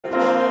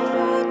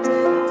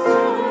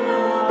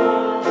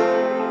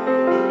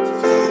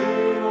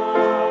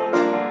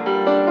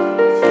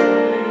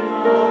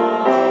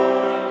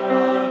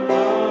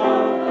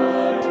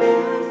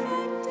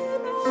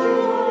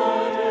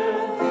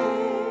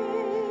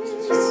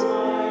Jesus.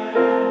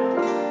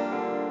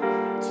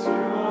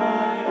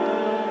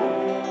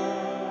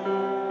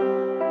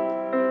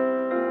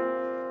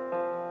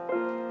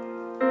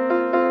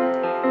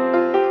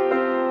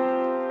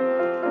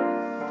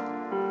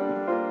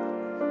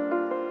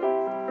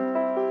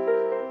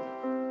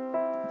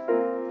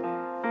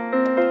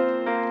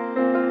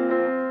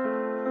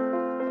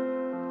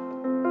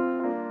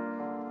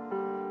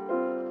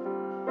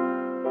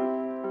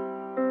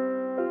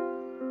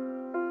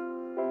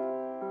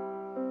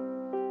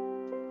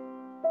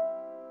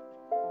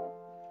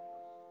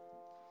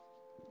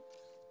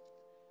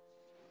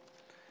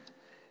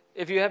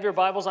 If you have your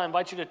Bibles, I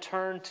invite you to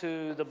turn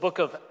to the book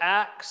of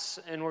Acts,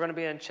 and we're going to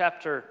be in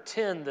chapter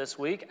 10 this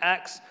week.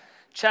 Acts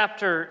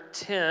chapter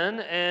 10,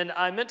 and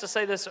I meant to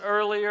say this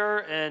earlier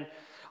and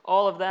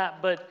all of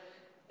that, but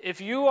if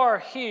you are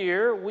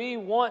here, we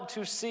want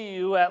to see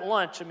you at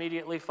lunch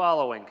immediately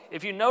following.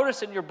 If you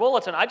notice in your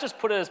bulletin, I just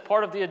put it as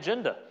part of the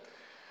agenda.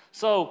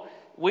 So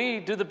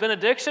we do the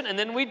benediction, and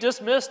then we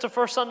dismiss to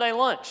first Sunday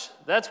lunch.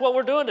 That's what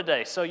we're doing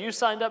today. So you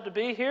signed up to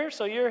be here,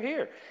 so you're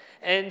here.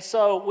 And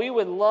so we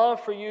would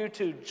love for you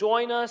to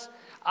join us.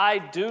 I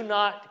do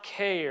not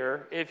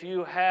care if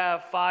you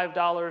have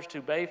 $5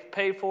 to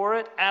pay for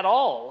it at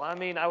all. I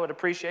mean, I would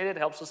appreciate it. It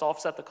helps us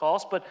offset the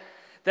cost, but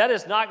that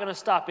is not going to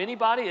stop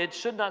anybody. It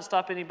should not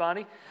stop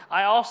anybody.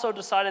 I also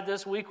decided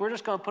this week we're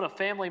just going to put a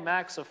family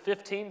max of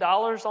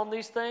 $15 on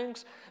these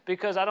things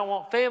because I don't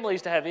want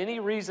families to have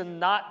any reason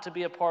not to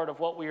be a part of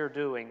what we are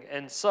doing.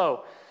 And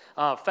so,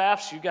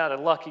 Fafs, you got a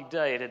lucky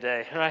day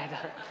today, right?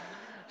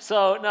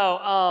 So,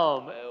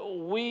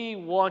 no, we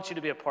want you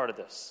to be a part of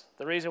this.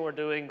 The reason we're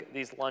doing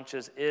these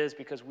lunches is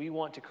because we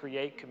want to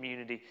create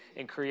community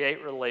and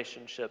create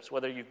relationships.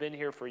 Whether you've been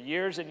here for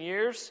years and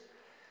years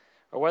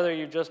or whether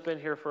you've just been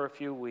here for a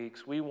few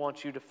weeks, we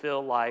want you to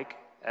feel like,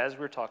 as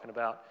we're talking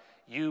about,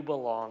 you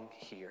belong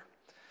here.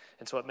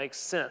 And so it makes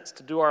sense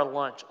to do our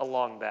lunch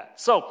along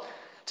that. So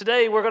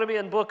today we're going to be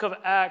in book of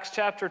Acts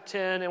chapter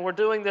 10, and we're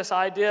doing this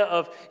idea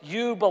of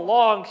you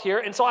belong here.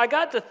 And so I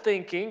got to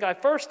thinking, I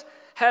first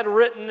had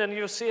written, and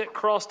you'll see it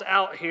crossed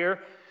out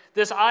here,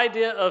 this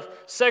idea of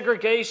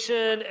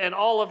segregation and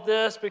all of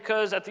this,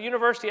 because at the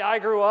university I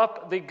grew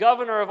up, the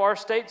governor of our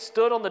state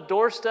stood on the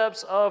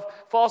doorsteps of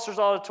Foster's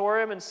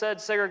Auditorium and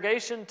said,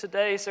 segregation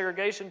today,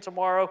 segregation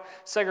tomorrow,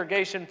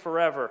 segregation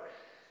forever.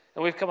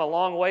 And we've come a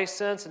long way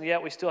since, and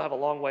yet we still have a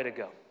long way to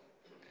go.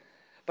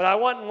 But I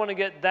wouldn't want to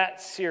get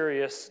that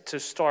serious to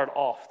start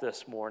off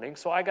this morning,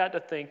 so I got to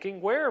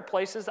thinking, where are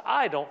places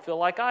I don't feel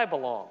like I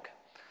belong?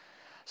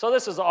 So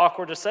this is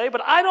awkward to say,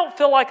 but I don't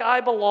feel like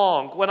I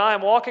belong when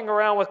I'm walking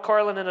around with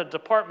Carlin in a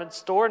department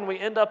store and we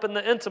end up in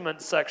the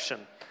intimate section.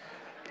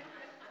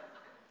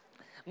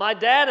 My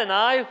dad and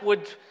I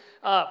would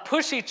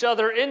push each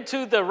other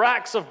into the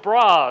racks of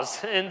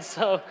bras, and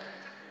so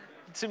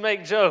to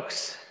make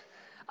jokes.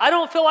 I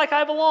don't feel like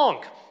I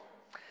belong.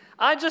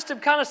 I just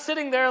am kind of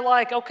sitting there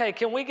like, okay,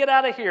 can we get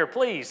out of here,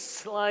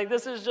 please? Like,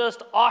 this is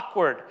just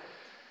awkward.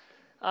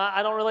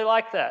 I don't really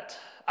like that.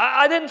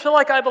 I didn't feel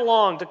like I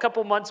belonged. A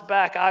couple months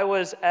back, I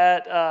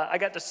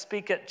got to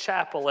speak at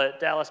chapel at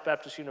Dallas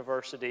Baptist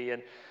University,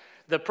 and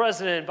the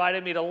president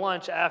invited me to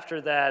lunch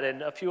after that,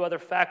 and a few other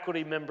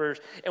faculty members,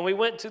 and we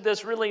went to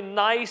this really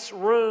nice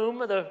room,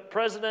 the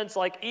president's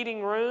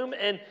eating room,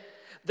 and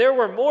there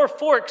were more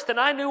forks than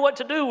I knew what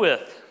to do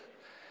with.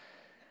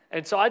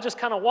 And so I just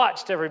kind of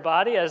watched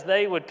everybody as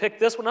they would pick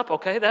this one up.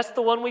 Okay, that's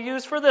the one we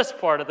use for this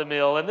part of the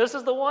meal, and this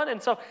is the one,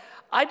 and so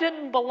I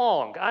didn't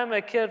belong. I'm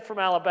a kid from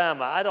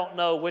Alabama. I don't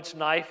know which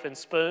knife and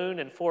spoon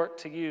and fork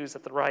to use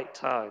at the right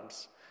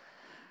times.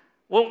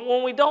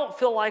 When we don't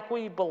feel like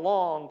we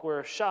belong,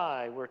 we're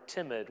shy, we're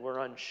timid, we're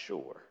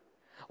unsure.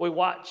 We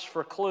watch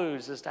for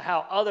clues as to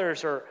how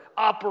others are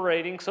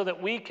operating so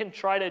that we can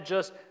try to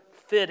just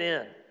fit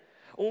in.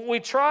 We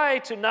try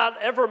to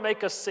not ever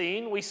make a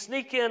scene. We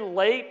sneak in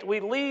late. We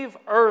leave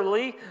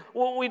early.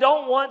 We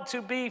don't want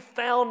to be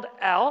found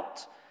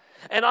out.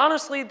 And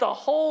honestly, the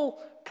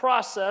whole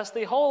process,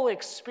 the whole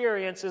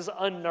experience is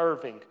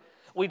unnerving.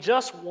 We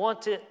just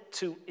want it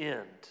to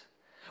end.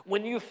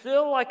 When you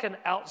feel like an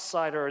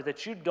outsider,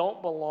 that you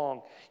don't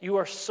belong, you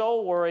are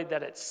so worried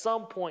that at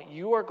some point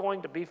you are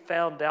going to be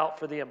found out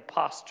for the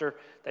imposter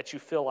that you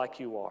feel like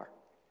you are.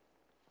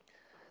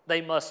 They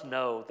must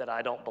know that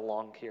I don't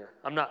belong here.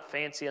 I'm not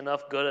fancy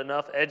enough, good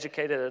enough,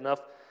 educated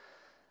enough.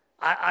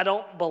 I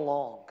don't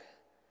belong.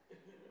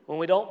 When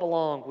we don't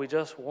belong, we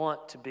just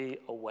want to be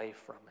away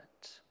from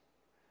it.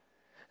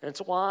 And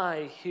it's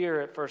why here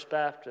at First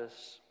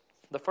Baptist,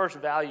 the first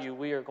value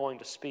we are going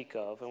to speak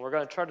of, and we're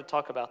going to try to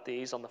talk about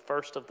these on the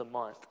first of the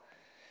month.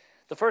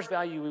 The first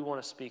value we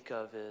want to speak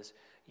of is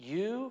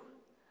you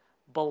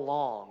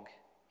belong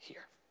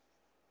here.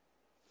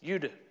 You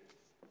do.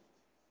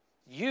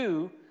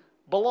 You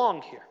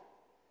belong here.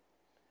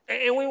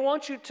 And we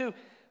want you to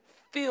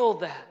feel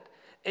that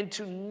and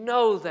to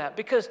know that,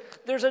 because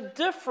there's a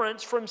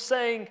difference from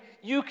saying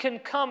you can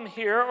come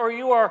here or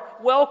you are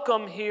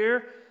welcome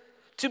here.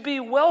 To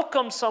be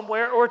welcome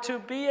somewhere or to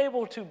be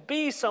able to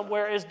be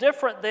somewhere is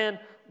different than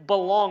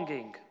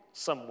belonging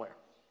somewhere.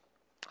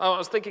 I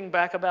was thinking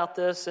back about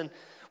this, and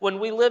when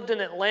we lived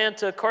in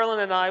Atlanta, Carlin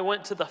and I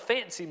went to the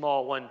Fancy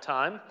Mall one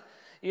time,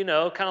 kind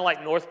of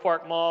like North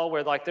Park Mall,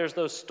 where like there's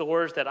those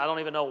stores that I don't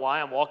even know why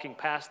I'm walking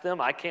past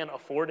them. I can't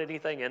afford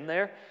anything in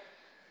there.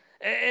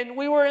 And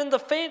we were in the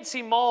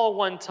Fancy Mall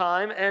one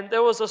time, and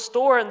there was a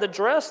store, and the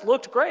dress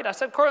looked great. I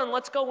said, Carlin,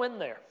 let's go in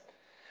there.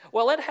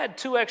 Well, it had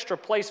 2 extra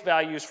place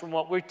values from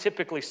what we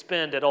typically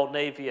spend at Old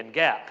Navy and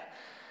Gap.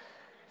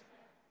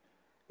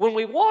 When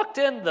we walked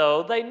in,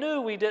 though, they knew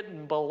we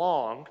didn't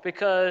belong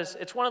because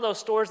it's one of those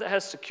stores that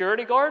has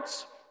security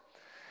guards.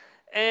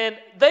 And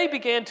they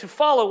began to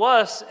follow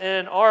us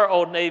in our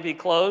Old Navy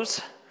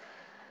clothes.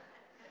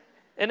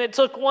 And it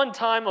took one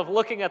time of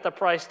looking at the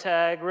price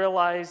tag,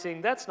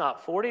 realizing that's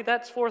not $40,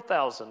 that's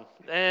 $4,000.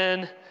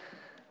 And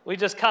we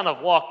just kind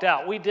of walked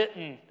out. We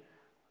didn't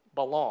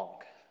belong.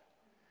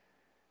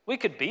 We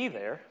could be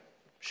there,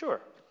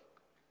 sure.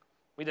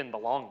 We didn't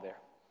belong there.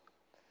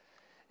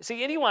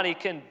 See, anybody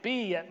can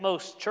be at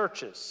most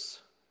churches,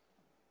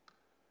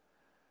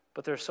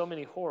 but there's so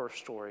many horror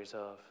stories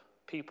of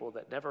people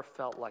that never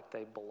felt like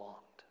they belonged.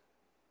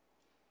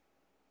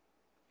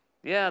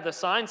 Yeah, the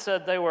sign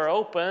said they were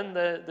open,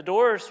 the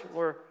doors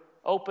were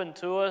open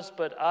to us,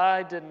 but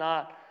I did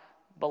not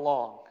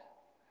belong.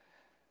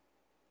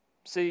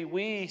 See,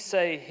 we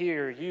say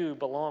here, you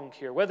belong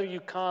here. Whether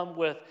you come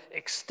with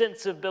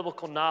extensive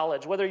biblical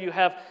knowledge, whether you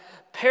have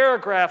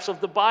paragraphs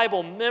of the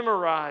Bible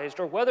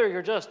memorized, or whether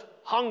you're just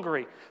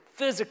hungry,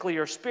 physically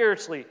or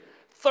spiritually,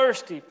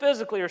 thirsty,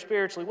 physically or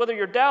spiritually, whether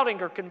you're doubting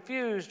or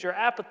confused, you're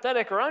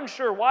apathetic or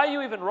unsure why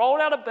you even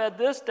rolled out of bed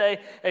this day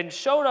and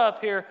showed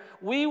up here,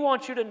 we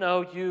want you to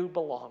know you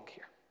belong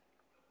here.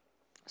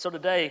 So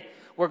today,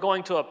 we're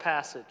going to a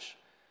passage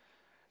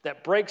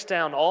that breaks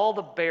down all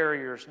the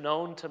barriers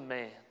known to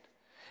man.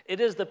 It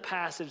is the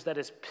passage that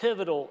is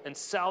pivotal in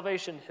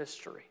salvation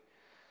history.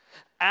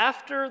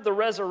 After the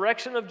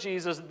resurrection of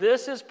Jesus,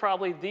 this is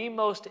probably the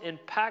most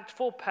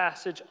impactful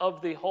passage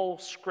of the whole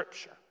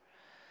Scripture.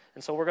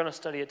 And so we're going to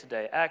study it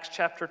today. Acts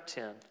chapter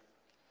 10,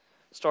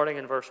 starting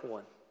in verse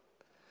 1.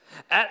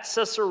 At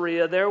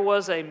Caesarea, there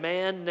was a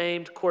man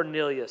named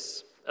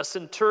Cornelius, a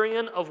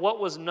centurion of what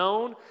was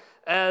known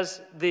as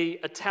the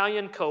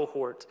Italian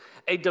cohort,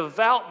 a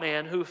devout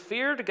man who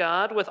feared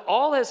God with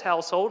all his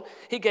household.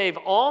 He gave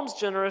alms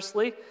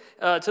generously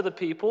to the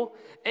people,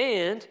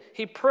 and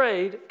he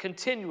prayed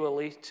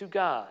continually to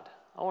God.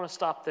 I want to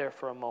stop there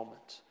for a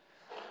moment.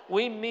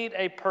 We meet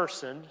a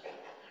person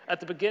at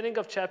the beginning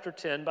of chapter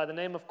 10 by the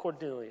name of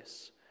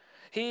Cornelius.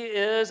 He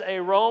is a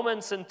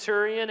Roman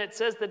centurion. It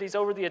says that he's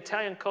over the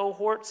Italian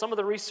cohort. Some of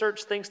the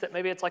research thinks that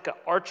maybe it's like an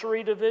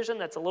archery division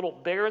that's a little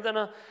bigger than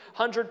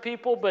 100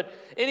 people. But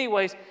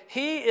anyways,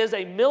 he is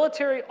a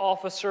military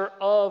officer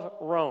of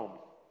Rome.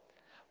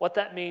 What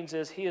that means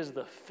is he is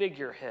the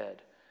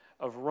figurehead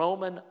of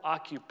Roman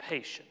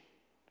occupation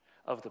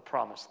of the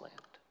Promised Land.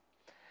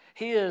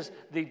 He is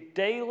the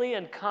daily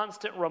and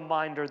constant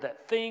reminder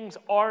that things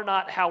are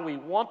not how we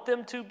want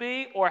them to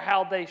be or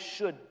how they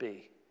should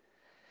be.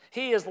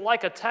 He is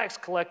like a tax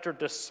collector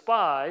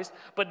despised,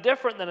 but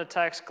different than a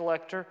tax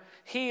collector.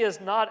 He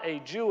is not a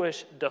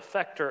Jewish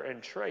defector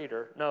and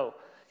traitor. No,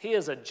 he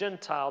is a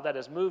Gentile that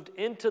has moved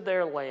into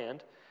their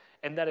land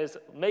and that is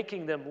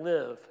making them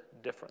live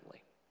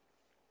differently.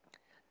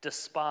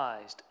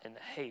 Despised and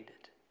hated.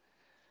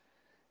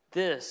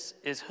 This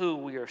is who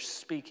we are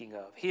speaking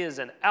of. He is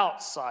an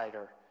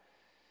outsider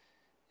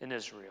in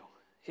Israel.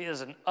 He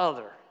is an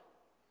other.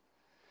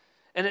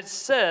 And it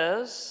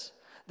says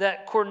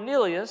that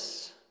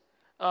Cornelius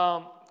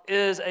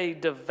is a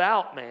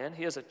devout man.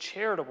 He is a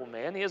charitable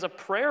man. He is a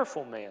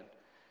prayerful man.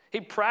 He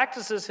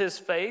practices his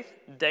faith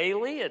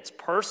daily. It's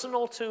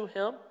personal to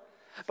him.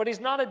 But he's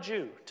not a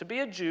Jew. To be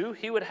a Jew,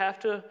 he would have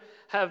to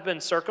have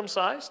been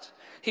circumcised.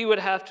 He would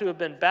have to have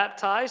been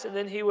baptized, and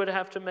then he would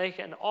have to make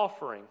an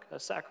offering, a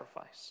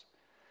sacrifice.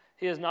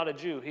 He is not a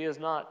Jew. He has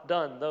not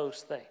done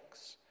those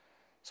things.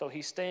 So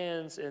he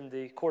stands in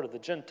the court of the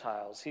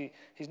Gentiles.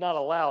 He's not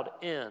allowed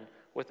in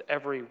with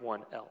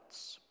everyone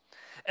else.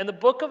 And the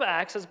book of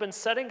Acts has been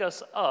setting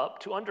us up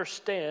to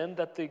understand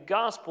that the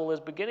gospel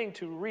is beginning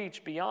to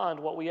reach beyond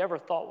what we ever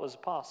thought was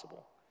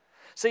possible.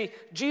 See,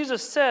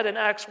 Jesus said in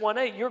Acts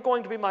 1:8, you're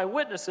going to be my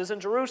witnesses in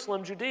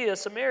Jerusalem, Judea,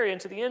 Samaria,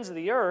 and to the ends of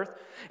the earth.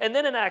 And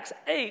then in Acts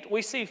 8,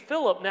 we see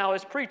Philip now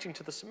is preaching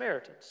to the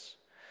Samaritans.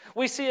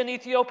 We see an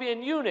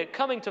Ethiopian eunuch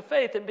coming to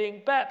faith and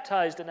being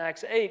baptized in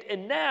Acts 8.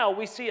 And now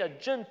we see a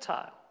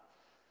Gentile.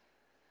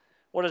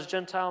 What does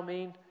Gentile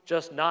mean?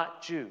 Just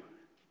not Jew.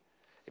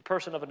 A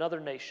person of another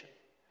nation.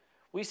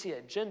 We see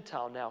a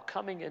Gentile now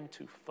coming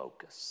into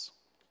focus.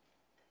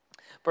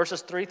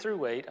 Verses 3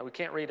 through 8, we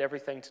can't read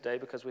everything today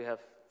because we have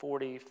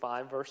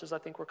 45 verses I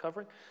think we're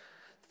covering.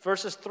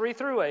 Verses 3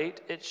 through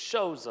 8, it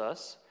shows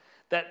us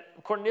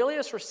that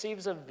Cornelius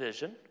receives a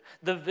vision.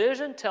 The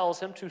vision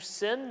tells him to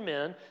send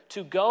men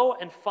to go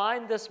and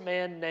find this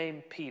man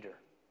named Peter.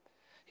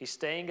 He's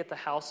staying at the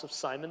house of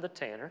Simon the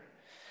tanner.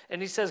 And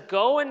he says,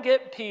 go and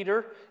get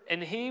Peter,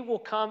 and he will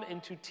come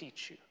and to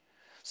teach you.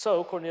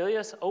 So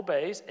Cornelius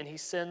obeys, and he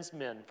sends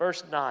men.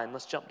 Verse 9,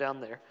 let's jump down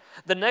there.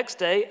 The next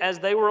day, as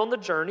they were on the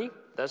journey,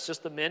 that's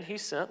just the men he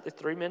sent, the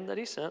 3 men that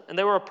he sent, and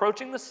they were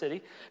approaching the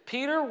city,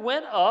 Peter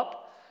went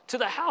up to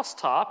the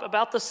housetop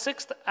about the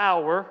 6th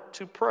hour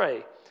to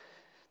pray.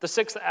 The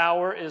 6th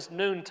hour is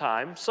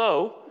noontime,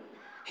 so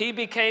he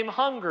became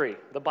hungry.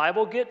 The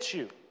Bible gets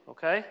you,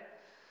 okay?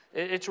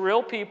 It's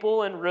real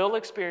people and real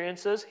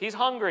experiences. He's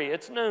hungry.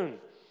 It's noon.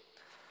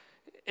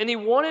 And he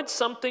wanted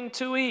something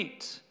to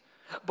eat.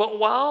 But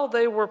while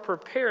they were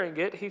preparing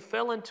it, he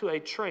fell into a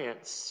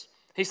trance.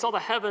 He saw the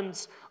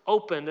heavens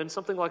opened and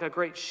something like a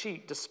great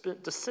sheet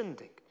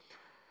descending,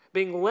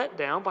 being let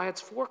down by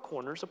its 4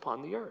 corners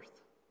upon the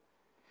earth.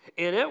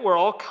 In it were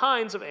all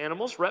kinds of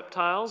animals,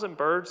 reptiles, and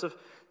birds of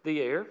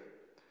the air.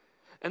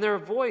 And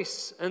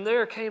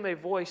there came a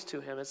voice to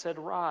him and said,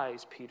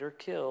 "Rise, Peter,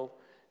 kill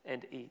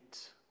and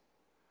eat."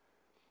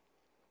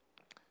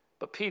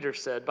 But Peter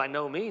said, "By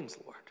no means,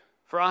 Lord,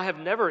 for I have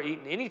never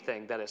eaten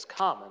anything that is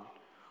common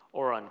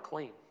or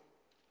unclean."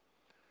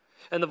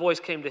 And the voice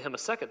came to him a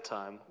second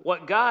time,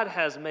 "What God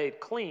has made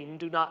clean,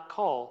 do not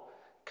call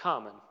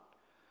common."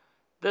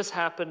 This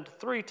happened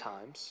 3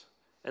 times,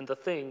 and the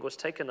thing was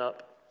taken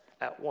up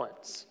at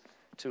once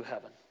to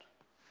heaven.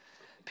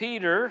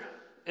 Peter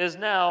is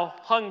now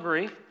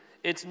hungry.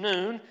 It's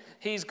noon.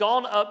 He's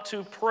gone up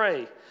to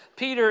pray.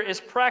 Peter is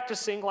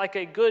practicing like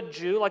a good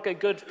Jew, like a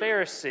good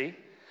Pharisee,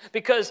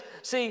 because,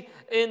 see,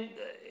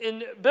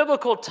 in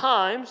biblical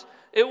times,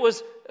 it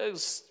was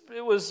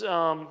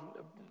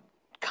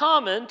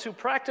common to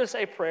practice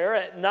a prayer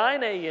at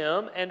 9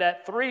 a.m. and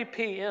at 3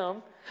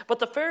 p.m., but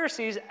the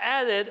Pharisees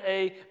added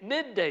a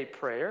midday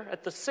prayer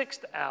at the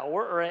 6th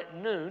hour or at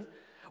noon,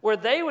 where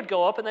they would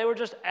go up and they were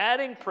just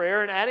adding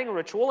prayer and adding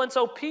ritual. And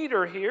so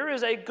Peter here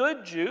is a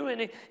good Jew,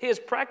 and he is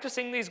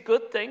practicing these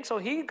good things, so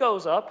he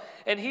goes up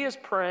and he is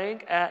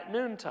praying at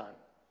noontime.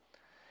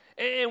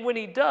 And when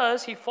he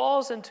does, he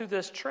falls into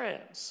this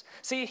trance.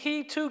 See,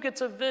 he too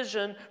gets a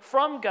vision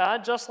from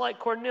God, just like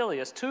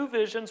Cornelius. 2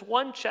 visions,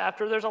 1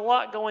 chapter. There's a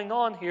lot going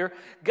on here.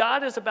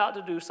 God is about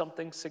to do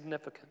something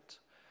significant.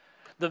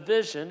 The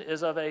vision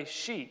is of a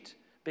sheet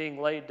being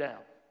laid down.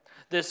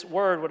 This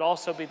word would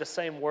also be the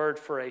same word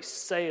for a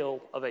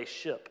sail of a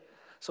ship.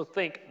 So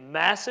think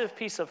massive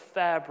piece of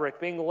fabric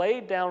being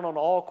laid down on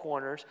all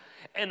corners.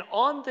 And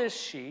on this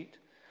sheet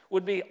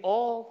would be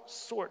all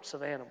sorts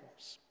of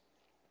animals.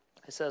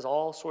 It says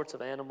all sorts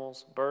of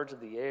animals, birds of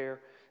the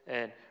air,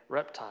 and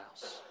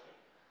reptiles.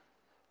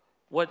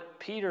 What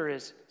Peter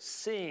is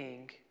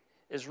seeing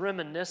is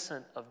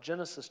reminiscent of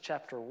Genesis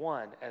chapter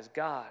 1 as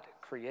God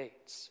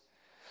creates.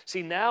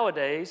 See,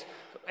 nowadays,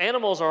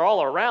 animals are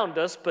all around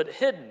us, but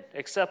hidden,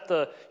 except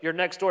your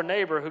next-door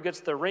neighbor who gets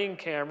the Ring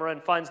camera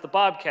and finds the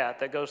bobcat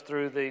that goes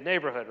through the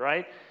neighborhood,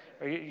 right?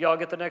 Y'all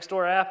get the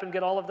Nextdoor app and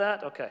get all of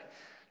that? Okay,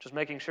 just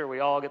making sure we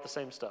all get the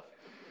same stuff.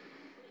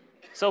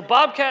 So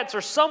bobcats are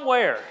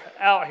somewhere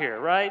out here,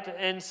 right?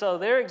 And so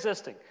they're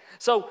existing.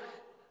 So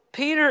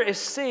Peter is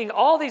seeing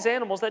all these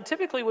animals that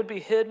typically would be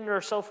hidden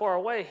or so far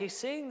away. He's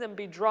seeing them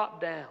be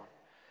dropped down.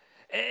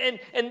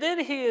 And then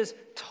he is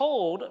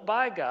told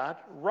by God,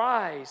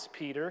 "Rise,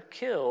 Peter,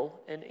 kill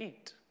and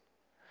eat."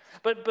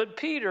 But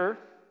Peter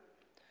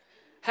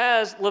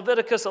has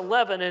Leviticus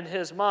 11 in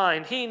his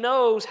mind. He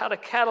knows how to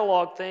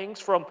catalog things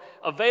from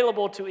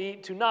available to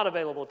eat to not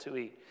available to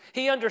eat.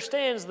 He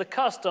understands the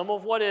custom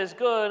of what is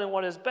good and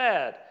what is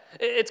bad.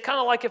 It's kind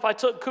of like if I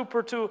took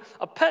Cooper to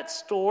a pet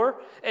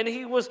store and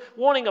he was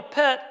wanting a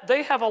pet.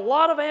 They have a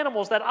lot of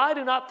animals that I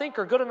do not think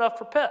are good enough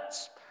for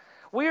pets.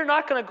 We are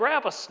not going to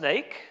grab a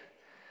snake.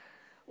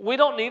 We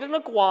don't need an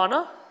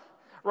iguana,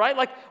 right?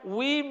 Like,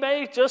 we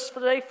may just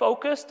stay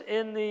focused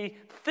in the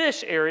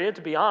fish area,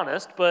 to be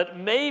honest, but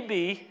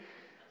maybe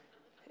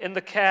in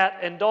the cat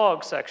and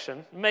dog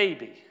section,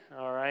 maybe,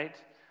 all right?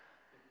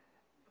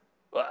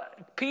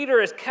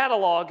 Peter is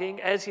cataloging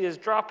as he is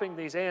dropping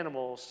these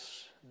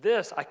animals.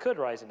 This I could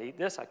rise and eat,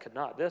 this I could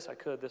not, this I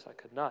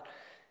could not.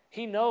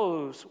 He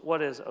knows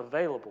what is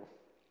available.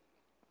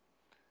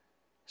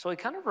 So he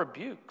kind of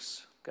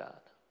rebukes God.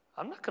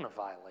 I'm not going to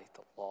violate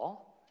the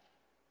law.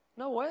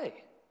 No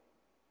way.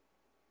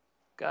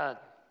 God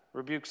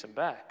rebukes him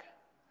back.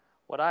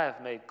 What I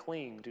have made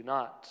clean, do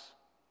not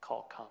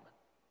call common.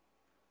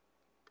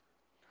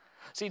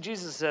 See,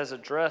 Jesus has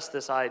addressed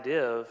this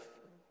idea of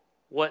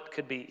what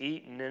could be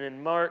eaten. And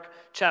in Mark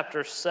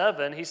chapter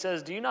 7, he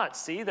says, "Do you not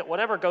see that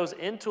whatever goes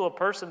into a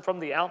person from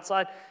the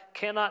outside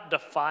cannot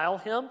defile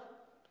him?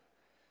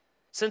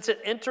 Since it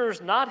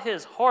enters not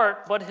his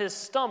heart, but his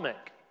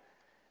stomach,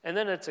 and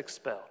then it's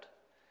expelled."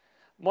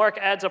 Mark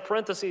adds a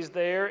parenthesis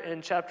there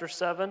in chapter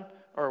 7,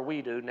 or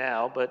we do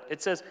now, but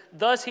it says,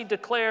 "Thus he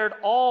declared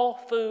all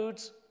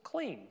foods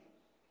clean."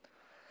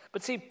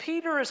 But see,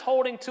 Peter is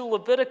holding to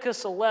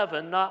Leviticus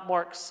 11, not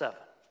Mark 7.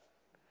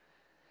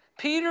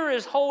 Peter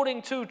is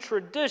holding to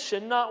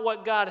tradition, not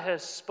what God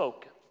has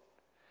spoken.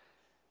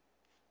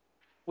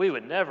 We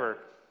would never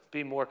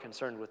be more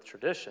concerned with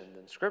tradition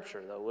than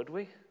Scripture, though, would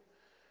we?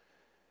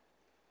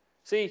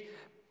 See,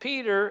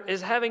 Peter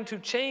is having to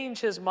change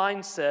his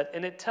mindset,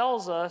 and it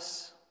tells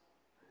us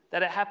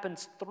that it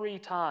happens 3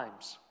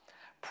 times.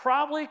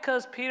 Probably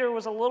because Peter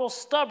was a little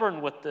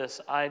stubborn with this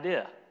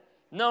idea.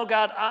 No,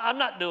 God, I'm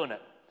not doing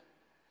it.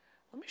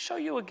 Let me show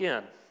you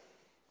again.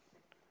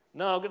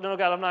 No,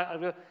 God, I'm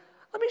not.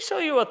 Let me show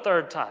you a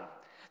 3rd time.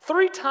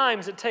 3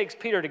 times it takes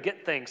Peter to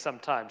get things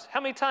sometimes.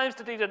 How many times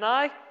did he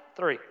deny?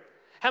 3.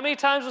 How many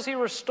times was he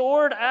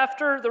restored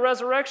after the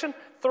resurrection?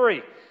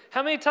 3.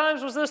 How many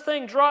times was this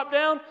thing dropped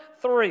down?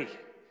 3.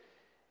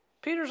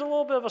 Peter's a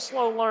little bit of a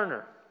slow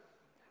learner.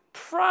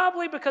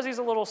 Probably because he's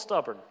a little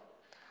stubborn.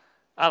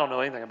 I don't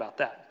know anything about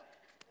that.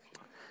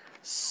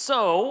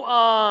 So,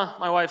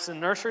 my wife's in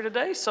nursery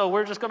today, so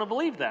we're just going to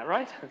believe that,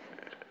 right?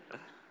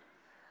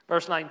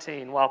 Verse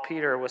 19, while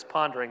Peter was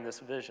pondering this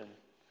vision,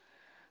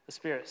 the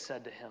Spirit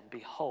said to him,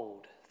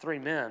 "Behold, 3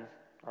 men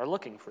are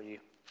looking for you.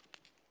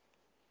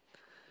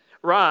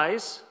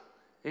 Rise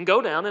and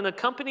go down and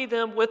accompany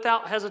them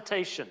without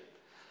hesitation."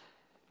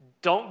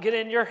 Don't get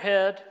in your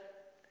head.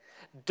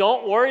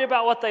 Don't worry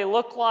about what they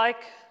look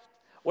like,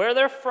 where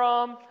they're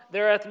from,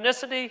 their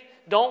ethnicity.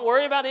 Don't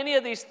worry about any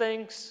of these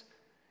things.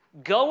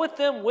 Go with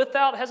them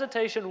without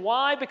hesitation.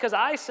 Why? Because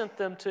I sent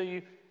them to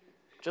you.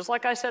 Just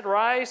like I said,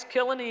 rise,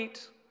 kill, and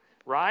eat.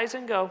 Rise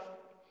and go.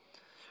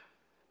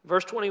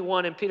 Verse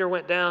 21, and Peter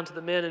went down to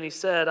the men and he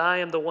said, "I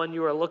am the one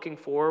you are looking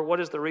for. What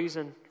is the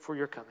reason for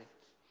your coming?"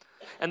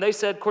 And they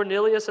said,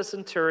 "Cornelius, a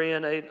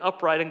centurion, an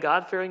upright and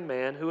God-fearing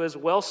man who is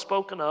well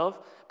spoken of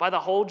by the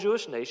whole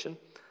Jewish nation,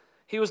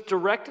 he was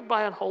directed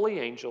by an holy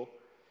angel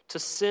to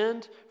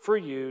send for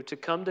you to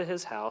come to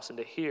his house and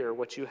to hear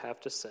what you have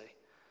to say."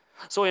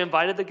 So he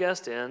invited the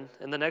guest in,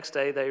 and the next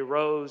day they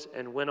rose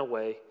and went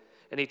away,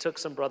 and he took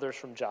some brothers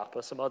from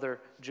Joppa, some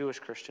other Jewish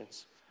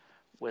Christians,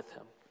 with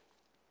him.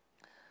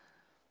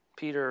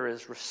 Peter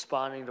is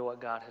responding to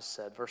what God has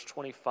said. Verse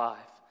 25.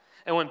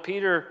 And when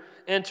Peter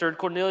entered,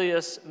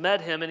 Cornelius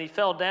met him, and he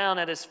fell down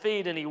at his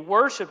feet, and he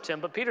worshiped him.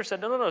 But Peter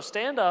said, No,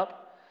 stand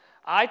up.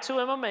 I too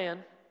am a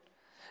man.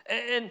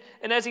 And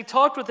as he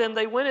talked with him,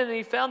 they went in, and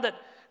he found that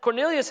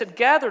Cornelius had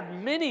gathered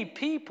many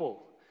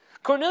people.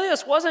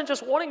 Cornelius wasn't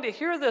just wanting to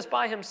hear this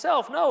by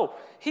himself. No,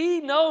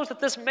 he knows that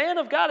this man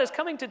of God is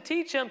coming to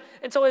teach him,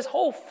 and so his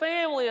whole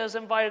family has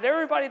invited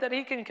everybody that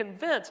he can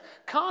convince,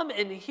 come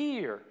and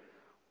hear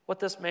what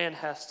this man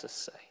has to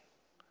say.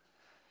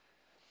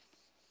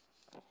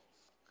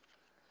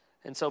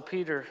 And so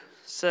Peter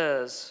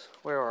says,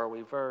 where are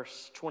we?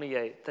 Verse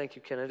 28. Thank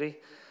you, Kennedy.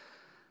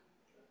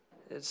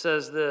 It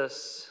says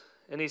this,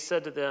 and he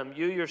said to them,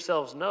 "You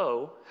yourselves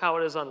know how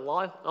it is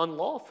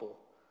unlawful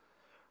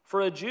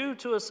for a Jew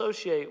to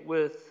associate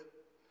with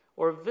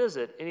or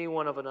visit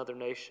anyone of another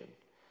nation.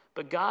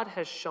 But God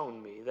has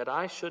shown me that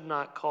I should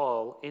not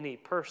call any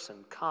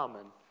person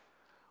common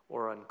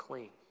or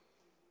unclean."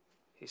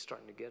 He's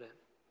starting to get it.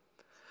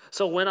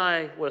 "So when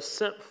I was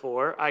sent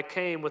for, I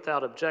came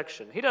without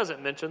objection." He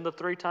doesn't mention the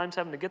 3 times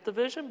having to get the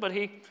vision, but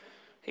he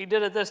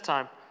did it this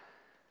time.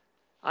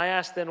 "I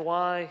asked then,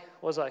 why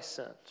was I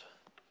sent?"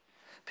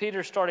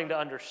 Peter's starting to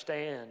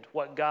understand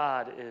what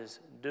God is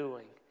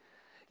doing.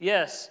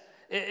 Yes,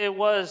 it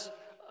was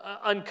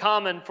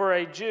uncommon for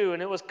a Jew,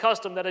 and it was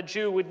custom that a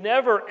Jew would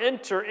never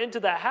enter into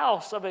the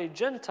house of a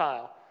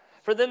Gentile,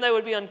 for then they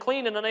would be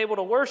unclean and unable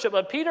to worship.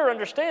 But Peter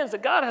understands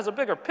that God has a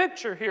bigger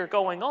picture here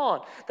going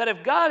on, that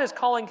if God is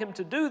calling him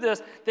to do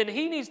this, then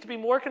he needs to be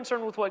more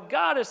concerned with what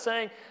God is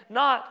saying,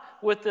 not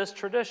with this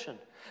tradition.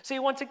 See,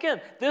 once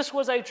again, this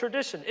was a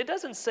tradition. It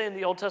doesn't say in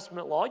the Old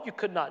Testament law you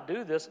could not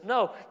do this.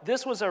 No,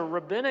 this was a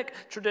rabbinic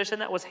tradition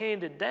that was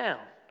handed down.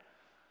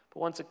 But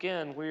once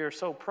again, we are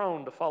so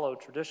prone to follow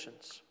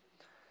traditions.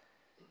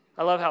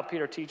 I love how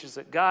Peter teaches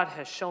that God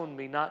has shown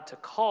me not to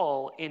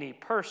call any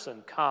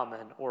person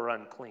common or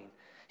unclean.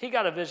 He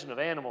got a vision of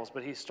animals,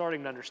 but he's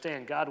starting to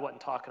understand God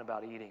wasn't talking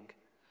about eating.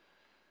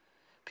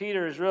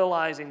 Peter is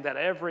realizing that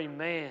every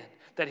man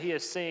that he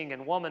is seeing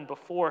and woman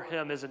before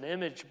him is an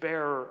image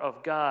bearer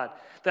of God,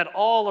 that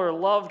all are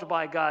loved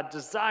by God,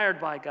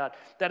 desired by God,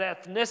 that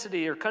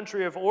ethnicity or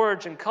country of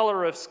origin,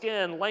 color of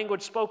skin,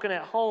 language spoken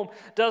at home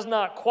does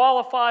not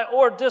qualify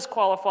or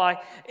disqualify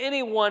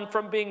anyone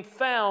from being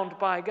found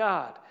by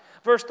God.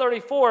 Verse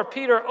 34,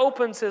 Peter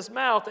opens his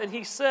mouth and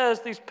he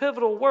says these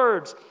pivotal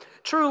words,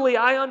 "Truly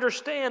I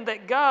understand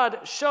that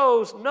God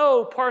shows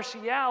no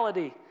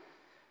partiality.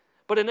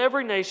 But in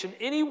every nation,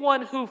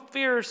 anyone who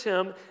fears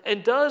him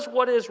and does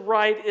what is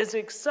right is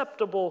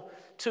acceptable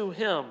to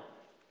him."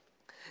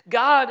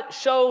 God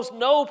shows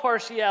no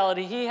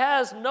partiality. He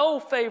has no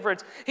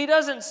favorites. He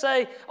doesn't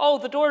say, "Oh,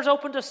 the door's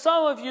open to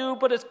some of you,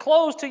 but it's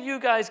closed to you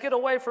guys. Get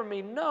away from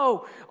me."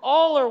 No,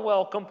 all are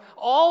welcome.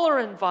 All are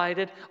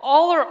invited.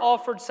 All are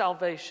offered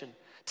salvation.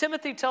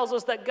 Timothy tells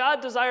us that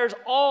God desires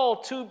all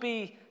to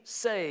be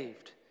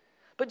saved.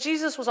 But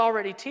Jesus was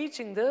already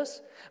teaching this.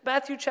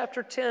 Matthew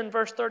chapter 10,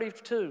 verse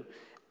 32.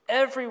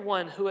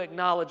 "Everyone who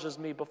acknowledges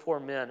me before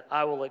men,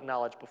 I will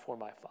acknowledge before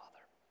my Father."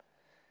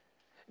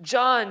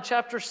 John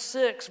chapter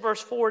 6,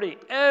 verse 40.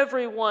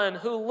 "Everyone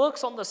who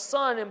looks on the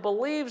Son and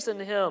believes in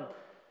him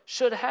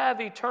should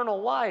have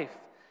eternal life,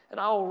 and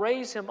I will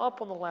raise him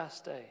up on the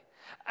last day."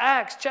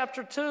 Acts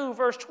chapter 2,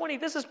 verse 20.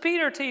 This is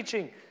Peter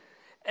teaching.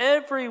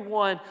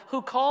 Everyone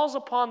who calls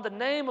upon the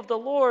name of the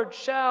Lord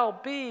shall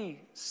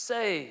be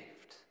saved.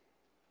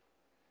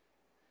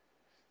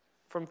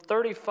 From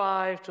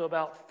 35 to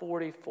about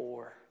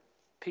 44,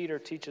 Peter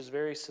teaches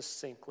very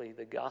succinctly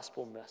the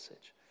gospel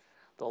message,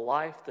 the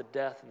life, the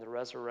death, and the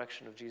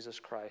resurrection of Jesus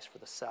Christ for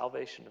the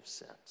salvation of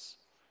sins,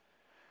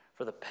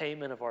 for the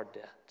payment of our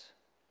debt.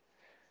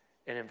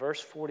 And in verse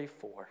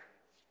 44,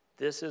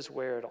 this is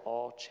where it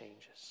all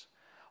changes.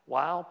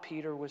 While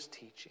Peter was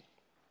teaching,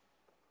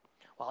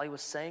 while he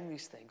was saying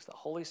these things, the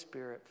Holy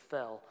Spirit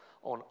fell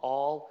on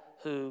all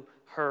who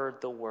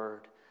heard the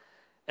word.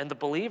 And the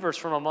believers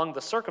from among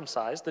the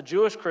circumcised, the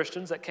Jewish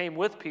Christians that came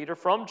with Peter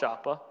from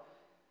Joppa,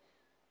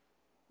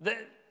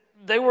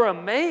 they were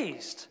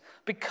amazed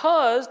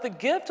because the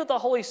gift of the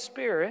Holy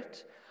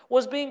Spirit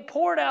was being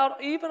poured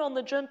out even on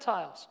the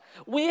Gentiles.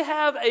 We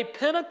have a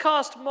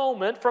Pentecost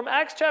moment from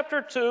Acts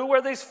chapter 2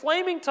 where these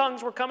flaming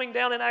tongues were coming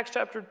down in Acts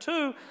chapter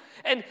 2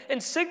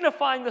 and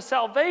signifying the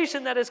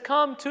salvation that has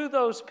come to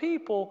those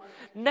people.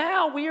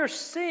 Now we are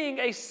seeing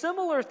a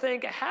similar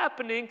thing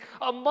happening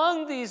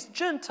among these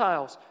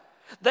Gentiles.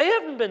 They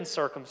haven't been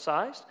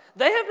circumcised.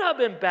 They have not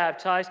been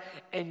baptized.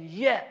 And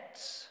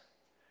yet,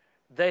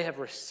 they have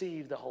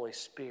received the Holy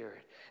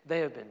Spirit.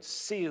 They have been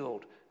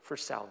sealed for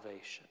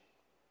salvation.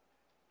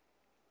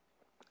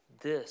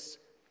 This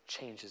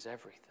changes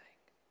everything.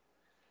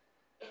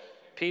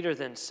 Peter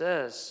then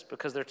says,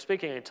 because they're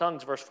speaking in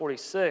tongues, verse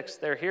 46,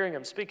 they're hearing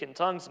him speak in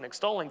tongues and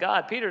extolling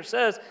God. Peter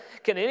says,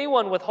 can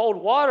anyone withhold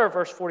water,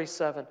 verse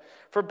 47,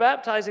 for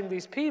baptizing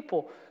these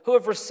people who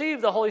have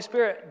received the Holy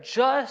Spirit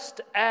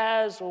just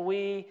as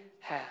we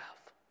have?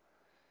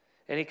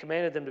 And he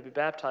commanded them to be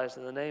baptized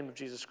in the name of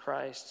Jesus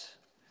Christ.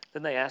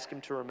 Then they asked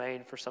him to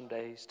remain for some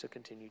days to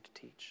continue to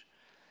teach.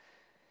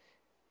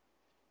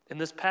 In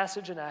this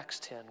passage in Acts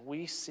 10,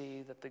 we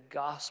see that the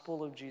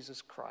gospel of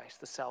Jesus Christ,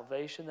 the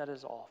salvation that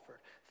is offered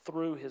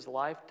through his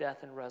life, death,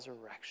 and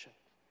resurrection,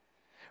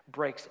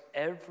 breaks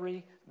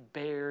every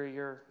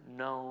barrier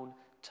known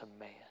to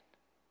man.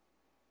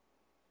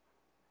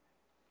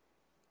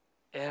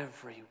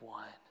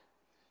 Everyone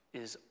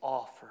is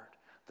offered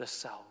the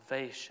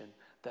salvation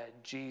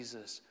that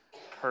Jesus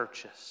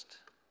purchased.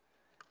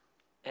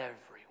 Everyone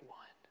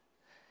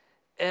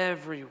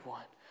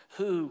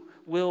who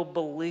will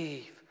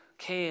believe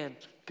can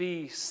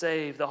be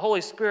saved. The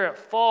Holy Spirit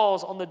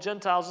falls on the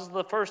Gentiles. This is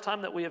the first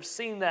time that we have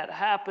seen that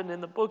happen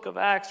in the book of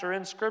Acts or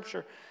in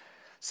Scripture.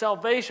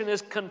 Salvation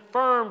is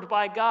confirmed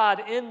by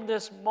God in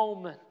this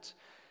moment.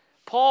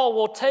 Paul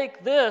will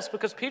take this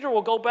because Peter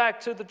will go back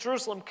to the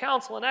Jerusalem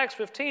Council in Acts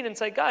 15 and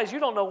say, guys, you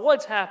don't know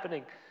what's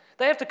happening.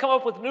 They have to come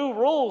up with new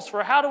rules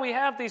for how do we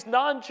have these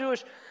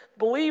non-Jewish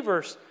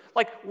believers.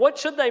 Like, what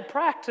should they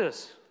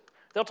practice?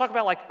 They'll talk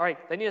about, like, all right,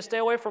 they need to stay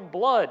away from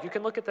blood. You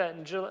can look at that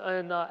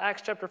in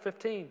Acts chapter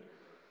 15.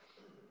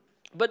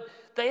 But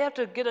they have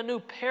to get a new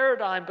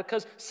paradigm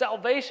because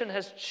salvation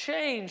has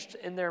changed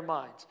in their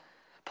minds.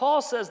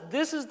 Paul says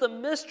this is the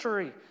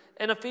mystery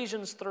in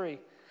Ephesians 3,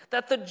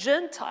 that the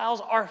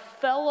Gentiles are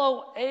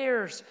fellow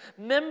heirs,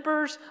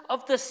 members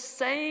of the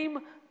same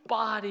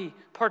body,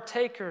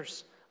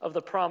 partakers of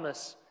the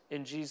promise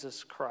in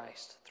Jesus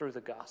Christ through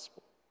the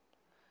gospel.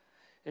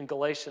 In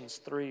Galatians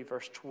 3,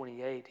 verse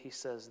 28, he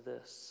says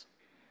this,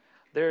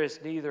 there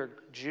is neither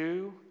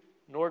Jew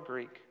nor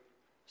Greek,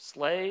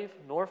 slave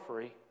nor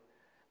free,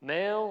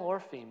 male or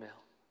female.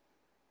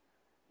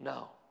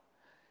 No,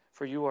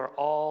 for you are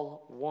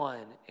all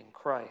one in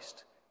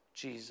Christ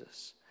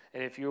Jesus.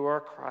 And if you are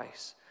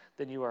Christ,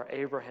 then you are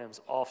Abraham's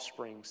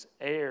offsprings,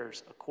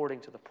 heirs according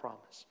to the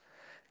promise.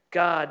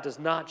 God does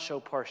not show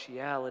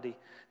partiality.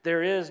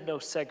 There is no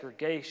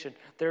segregation.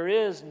 There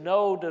is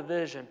no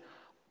division.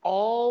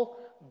 All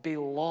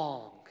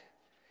belong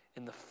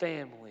in the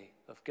family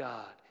of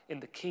God, in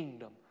the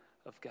kingdom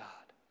of God.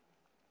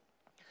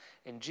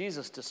 And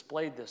Jesus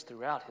displayed this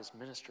throughout his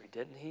ministry,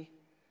 didn't he?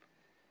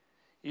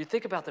 You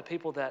think about the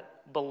people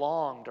that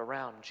belonged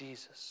around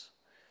Jesus.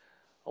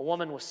 A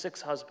woman with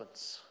 6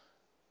 husbands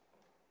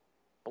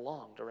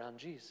belonged around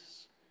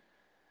Jesus.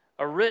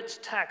 A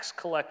rich tax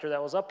collector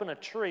that was up in a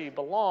tree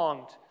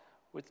belonged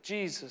with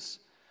Jesus.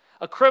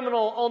 A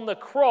criminal on the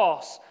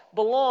cross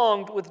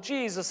belonged with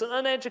Jesus. An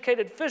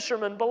uneducated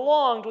fisherman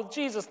belonged with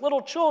Jesus.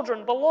 Little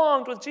children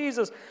belonged with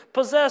Jesus.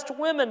 Possessed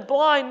women,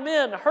 blind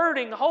men,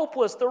 hurting,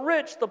 hopeless, the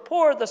rich, the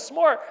poor, the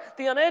smart,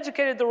 the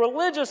uneducated, the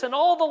religious, and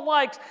all the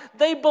likes,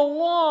 they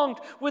belonged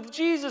with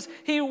Jesus.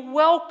 He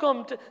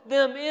welcomed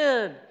them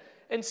in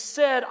and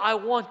said, I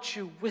want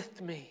you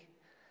with me.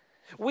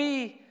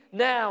 We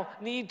now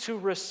need to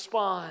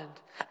respond.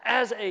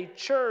 As a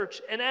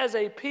church and as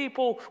a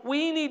people,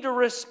 we need to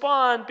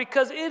respond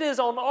because it is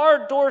on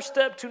our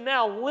doorstep to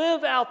now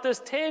live out this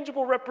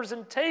tangible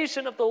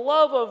representation of the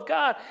love of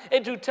God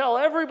and to tell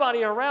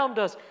everybody around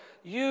us,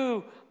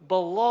 you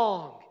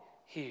belong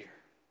here.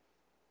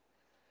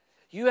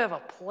 You have a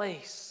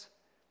place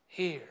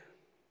here.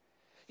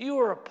 You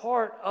are a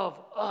part of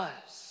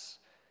us.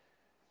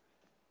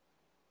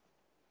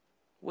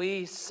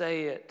 We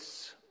say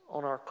it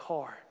on our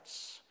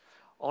cards,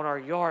 on our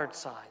yard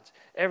signs,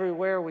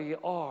 everywhere we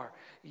are.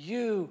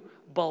 You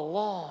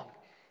belong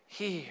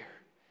here.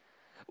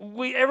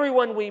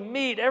 Everyone we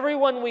meet,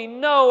 everyone we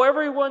know,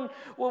 everyone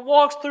who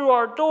walks through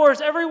our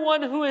doors,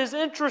 everyone who is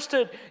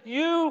interested,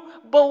 you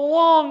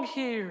belong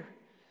here.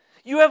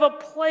 You have a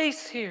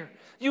place here.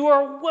 You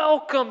are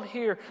welcome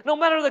here. No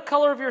matter the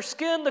color of your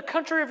skin, the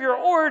country of your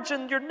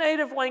origin, your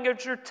native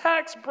language, your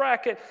tax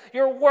bracket,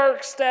 your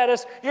work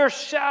status, your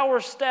shower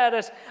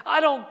status,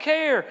 I don't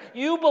care.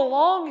 You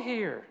belong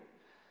here.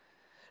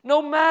 No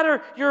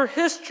matter your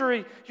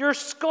history, your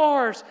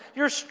scars,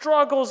 your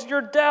struggles,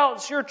 your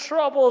doubts, your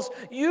troubles,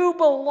 you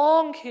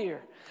belong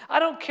here. I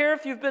don't care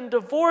if you've been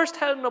divorced,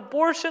 had an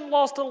abortion,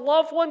 lost a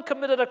loved one,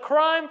 committed a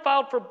crime,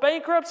 filed for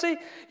bankruptcy,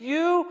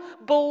 you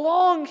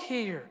belong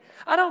here.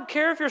 I don't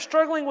care if you're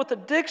struggling with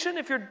addiction,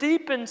 if you're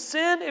deep in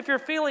sin, if you're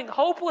feeling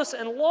hopeless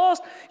and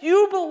lost,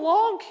 you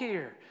belong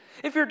here.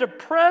 If you're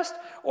depressed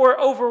or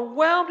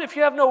overwhelmed, if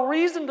you have no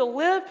reason to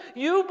live,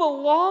 you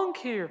belong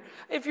here.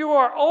 If you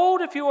are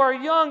old, if you are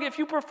young, if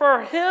you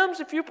prefer hymns,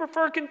 if you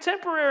prefer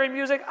contemporary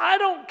music, I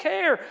don't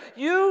care.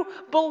 You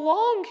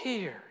belong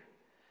here.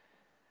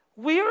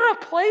 We are a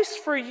place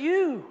for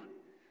you,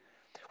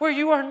 where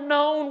you are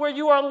known, where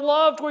you are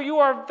loved, where you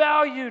are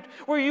valued,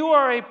 where you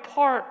are a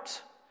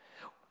part,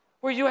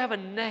 where you have a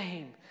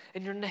name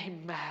and your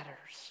name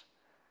matters.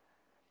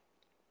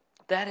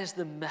 That is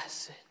the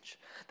message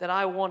that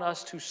I want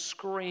us to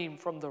scream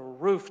from the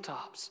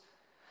rooftops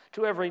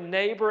to every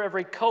neighbor,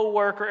 every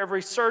coworker,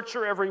 every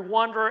searcher, every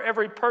wanderer,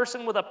 every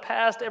person with a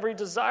past, every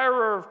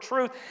desirer of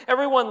truth,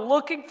 everyone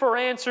looking for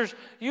answers.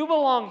 You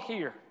belong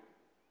here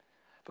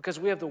because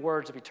we have the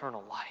words of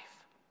eternal life.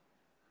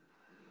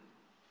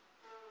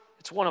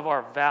 It's one of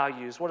our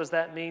values. What does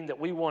that mean? That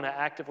we want to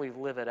actively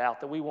live it out,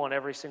 that we want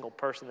every single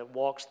person that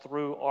walks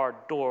through our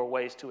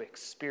doorways to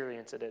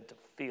experience it and to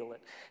feel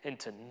it and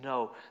to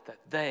know that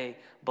they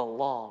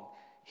belong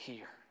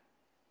here.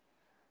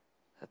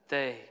 That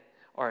they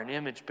are an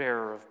image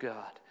bearer of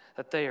God,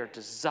 that they are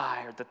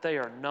desired, that they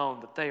are known,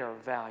 that they are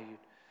valued.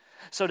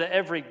 So to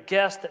every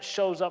guest that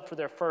shows up for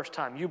their first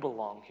time, you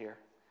belong here.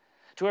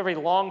 To every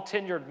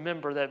long-tenured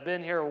member that have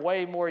been here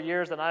way more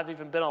years than I've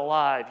even been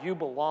alive, you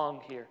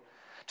belong here.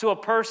 To a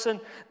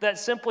person that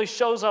simply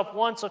shows up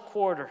once a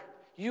quarter,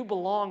 you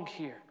belong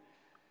here.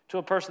 To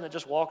a person that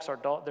just walks their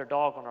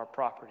dog on our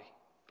property,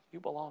 you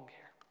belong here.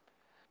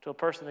 To a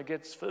person that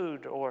gets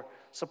food or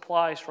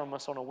supplies from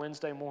us on a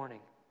Wednesday morning,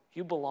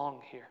 you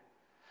belong here.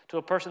 To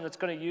a person that's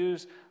going to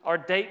use our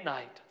date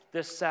night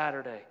this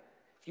Saturday,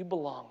 you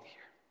belong here.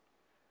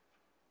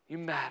 You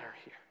matter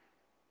here.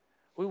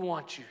 We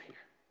want you here.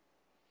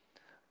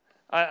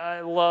 I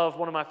love,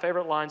 one of my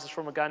favorite lines is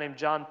from a guy named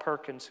John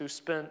Perkins, who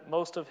spent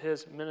most of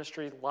his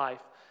ministry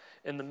life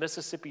in the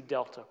Mississippi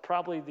Delta,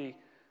 probably the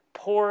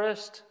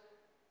poorest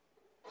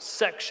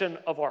section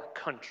of our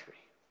country.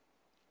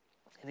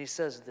 And he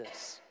says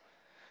this.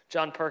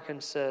 John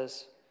Perkins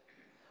says,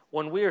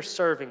 when we are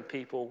serving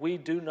people, we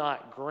do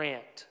not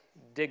grant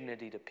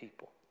dignity to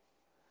people.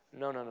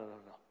 No.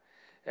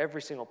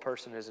 Every single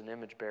person is an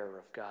image bearer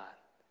of God.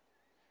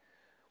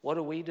 What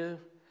do?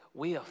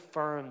 We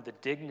affirm the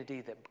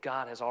dignity that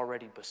God has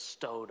already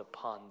bestowed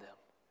upon them.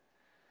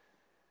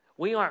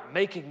 We aren't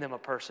making them a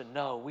person.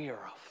 No, we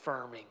are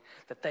affirming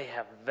that they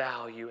have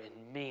value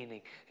and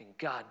meaning, and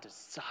God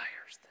desires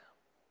them.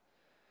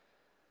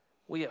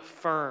 We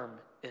affirm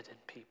it in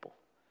people.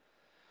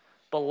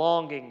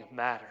 Belonging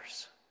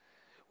matters.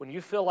 When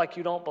you feel like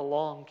you don't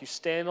belong, you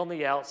stand on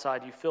the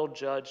outside, you feel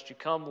judged, you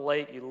come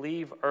late, you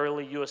leave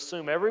early, you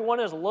assume everyone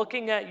is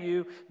looking at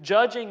you,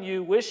 judging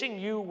you, wishing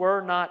you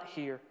were not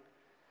here.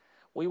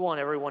 We want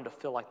everyone to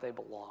feel like they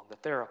belong,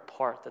 that they're a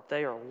part, that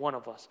they are one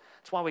of us.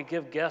 That's why we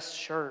give guests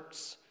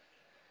shirts.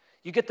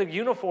 You get the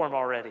uniform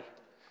already.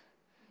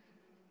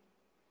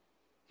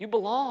 You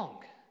belong.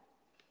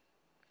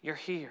 You're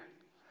here.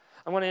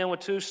 I'm going to end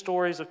with two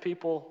stories of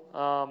people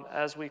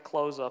as we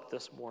close up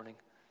this morning.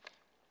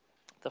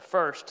 The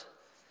first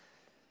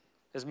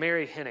is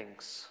Mary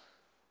Hennings.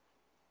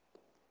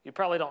 You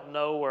probably don't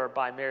know her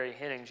by Mary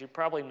Hennings. You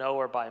probably know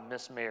her by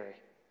Miss Mary.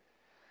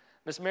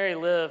 Miss Mary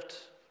lived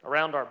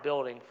around our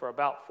building for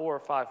about 4 or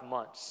 5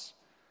 months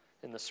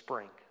in the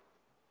spring.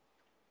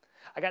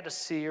 I got to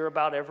see her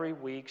about every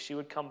week. She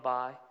would come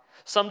by.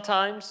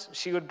 Sometimes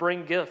she would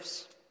bring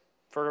gifts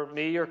for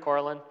me or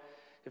Carlin.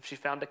 If she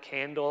found a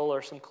candle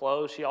or some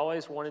clothes, she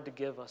always wanted to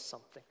give us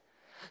something.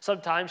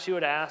 Sometimes she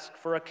would ask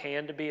for a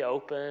can to be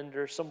opened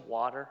or some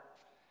water.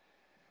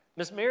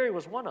 Miss Mary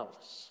was one of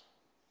us.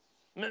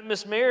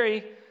 Miss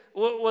Mary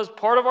was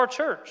part of our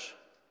church.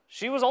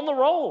 She was on the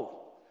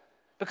roll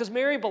because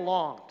Mary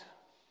belonged.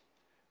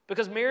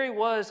 Because Mary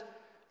was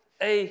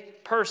a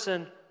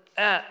person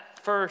at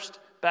First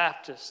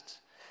Baptist,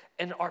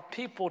 and our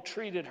people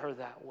treated her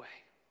that way.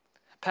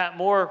 Pat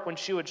Moore, when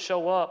she would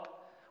show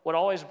up, would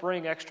always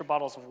bring extra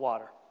bottles of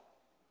water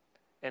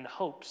in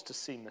hopes to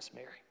see Miss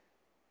Mary.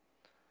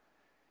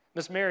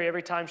 Miss Mary,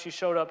 every time she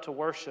showed up to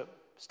worship,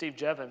 Steve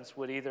Jevons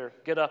would either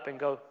get up and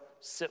go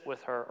sit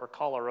with her or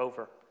call her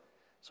over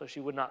so she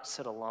would not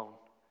sit alone.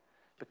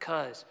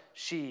 because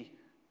she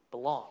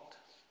belonged.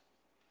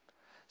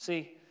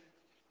 See,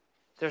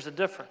 there's a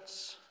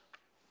difference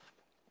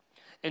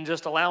in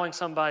just allowing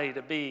somebody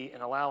to be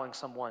and allowing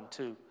someone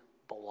to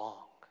belong.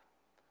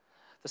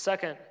 The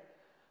second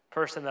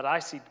person that I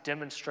see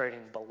demonstrating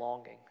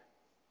belonging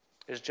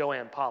is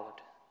Joanne Pollard.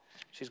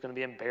 She's going to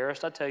be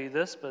embarrassed I tell you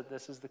this, but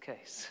this is the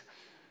case.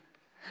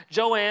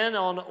 Joanne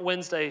on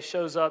Wednesday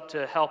shows up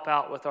to help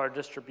out with our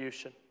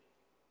distribution.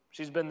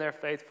 She's been there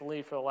faithfully for the